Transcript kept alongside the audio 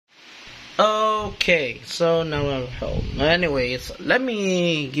Okay, so now I'm home. Anyways, let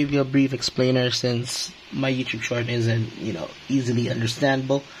me give you a brief explainer since my YouTube short isn't, easily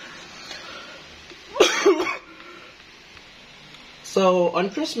understandable. So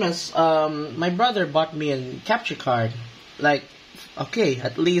on Christmas, my brother bought me a capture card. Like, okay,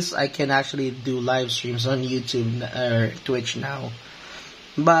 at least I can actually do live streams on YouTube or Twitch now.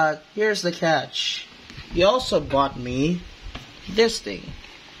 But here's the catch. He also bought me this thing.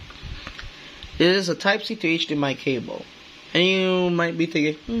 It is a Type-C to HDMI cable. And you might be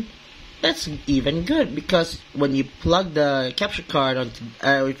thinking, that's even good because when you plug the capture card onto,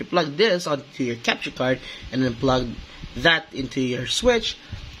 if you plug this onto your capture card and then plug that into your switch,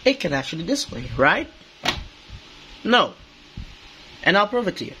 it can actually display, right? No. And I'll prove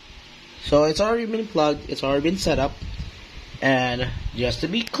it to you. So it's already been plugged, it's already been set up, and just to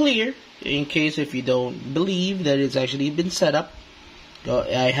be clear, in case if you don't believe that it's actually been set up,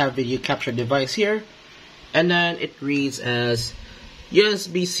 I have video capture device here, and then it reads as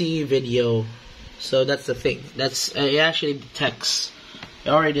USB-C video. So that's the thing. That's it actually detects. It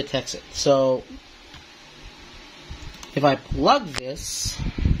already detects it. So if I plug this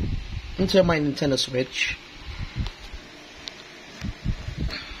into my Nintendo Switch,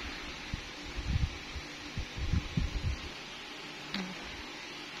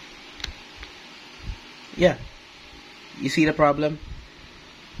 yeah, you see the problem?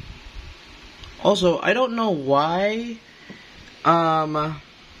 Also, I don't know why the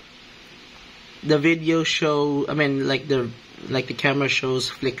video show, like the camera shows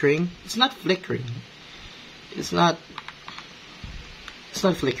flickering. It's not flickering. It's not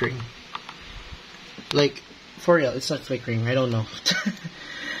flickering. Like, for real, it's not flickering. I don't know.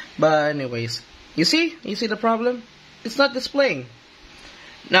 But anyways, you see the problem? It's not displaying.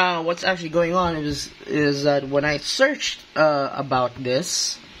 Now, what's actually going on is that when I searched about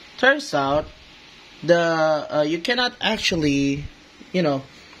this, turns out you cannot actually, you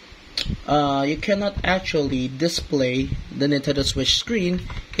cannot actually display the Nintendo Switch screen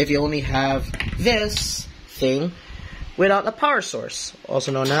if you only have this thing without a power source,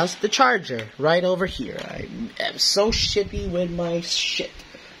 also known as the charger, right over here. I am so shitty with my shit.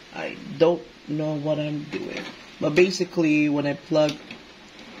 I don't know what I'm doing. But basically, when I plug...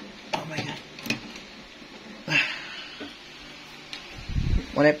 Oh my god.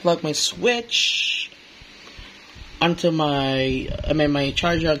 When I plug my Switch onto my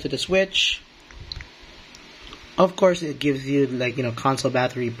charger onto the Switch, of course it gives you console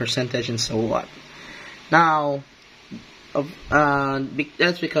battery percentage and so on. Now,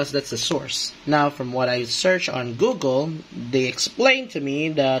 that's because that's the source. Now, from what I searched on Google, they explained to me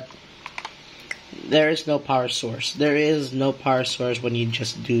that there is no power source. There is no power source when you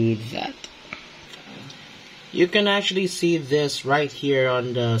just do that. You can actually see this right here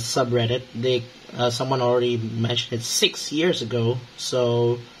on the subreddit. Someone already mentioned it 6 years ago.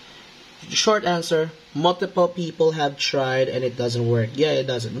 So, short answer, multiple people have tried and it doesn't work. Yeah, it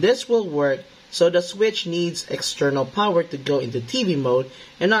doesn't. This will work. So the Switch needs external power to go into TV mode,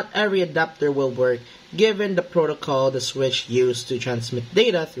 and not every adapter will work given the protocol the Switch used to transmit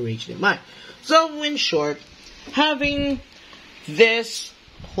data through HDMI. So in short, having this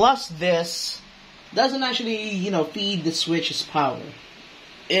plus this doesn't actually, feed the Switch's power.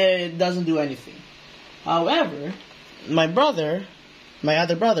 It doesn't do anything. However, my other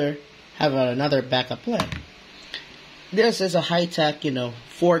brother, have another backup plan. This is a high-tech,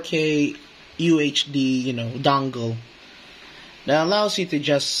 4K UHD, dongle that allows you to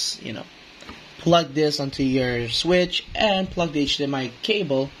just, plug this onto your Switch and plug the HDMI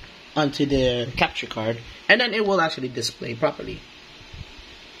cable onto the capture card, and then it will actually display properly.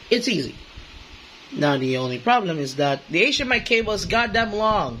 It's easy. Now the only problem is that the HDMI cable is goddamn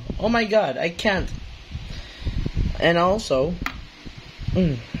long. Oh my god, I can't. And also,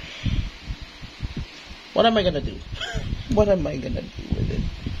 what am I gonna do? What am I gonna do with it?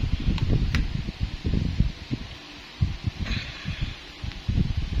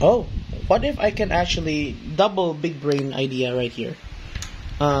 Oh, what if I can actually double big brain idea right here?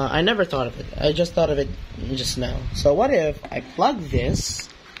 I never thought of it. I just thought of it just now. So what if I plug this?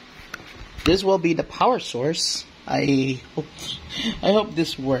 This will be the power source. I hope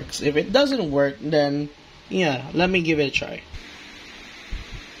this works. If it doesn't work, then yeah, let me give it a try.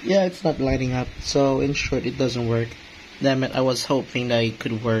 Yeah, it's not lighting up. So in short, it doesn't work. Damn it, I was hoping that it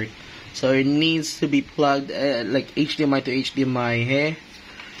could work. So it needs to be plugged like HDMI to HDMI, hey?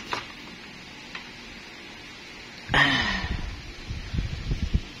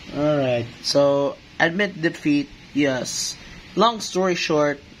 Alright, so admit defeat, yes. Long story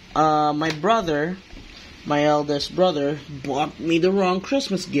short, my brother, my eldest brother, bought me the wrong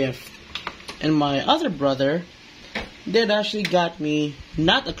Christmas gift. And my other brother did actually got me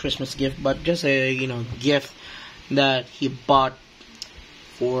not a Christmas gift, but just a gift that he bought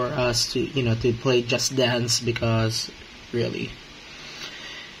for us to to play Just Dance, because really.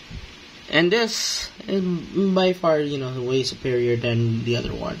 And this is by far way superior than the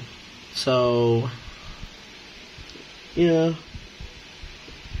other one. So yeah.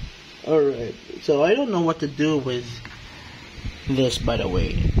 Alright. So I don't know what to do with this, by the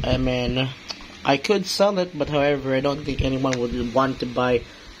way. I mean, I could sell it, but however, I don't think anyone would want to buy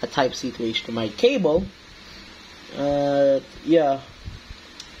a Type-C to HDMI cable. Yeah.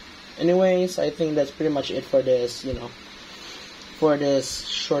 Anyways, I think that's pretty much it for this, for this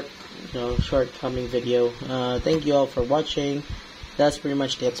shortcoming video. Thank you all for watching. That's pretty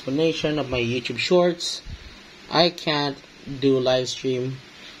much the explanation of my YouTube Shorts. I can't do live stream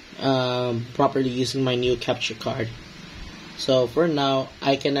properly using my new capture card. So for now,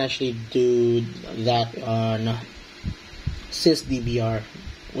 I can actually do that on SysDVR,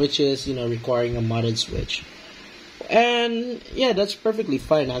 which is requiring a modded switch. And yeah, that's perfectly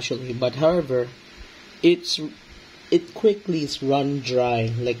fine actually. But however, it quickly run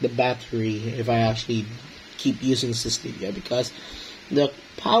dry, like the battery, if I actually keep using SysDVR, because the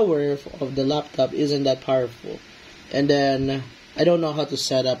power of the laptop isn't that powerful. And then I don't know how to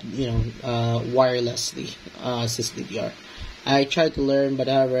set up wirelessly SysDVR. I tried to learn, but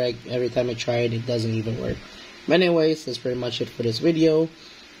however, every time I try it doesn't even work. But anyways, that's pretty much it for this video.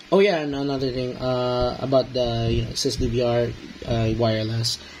 Oh yeah, and another thing about the SysDVR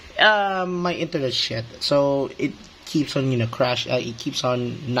wireless. My internet shit, so it keeps on crash. It keeps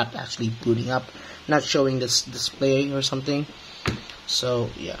on not actually booting up, not showing this display or something.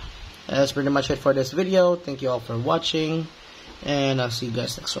 So yeah, that's pretty much it for this video. Thank you all for watching, and I'll see you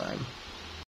guys next time.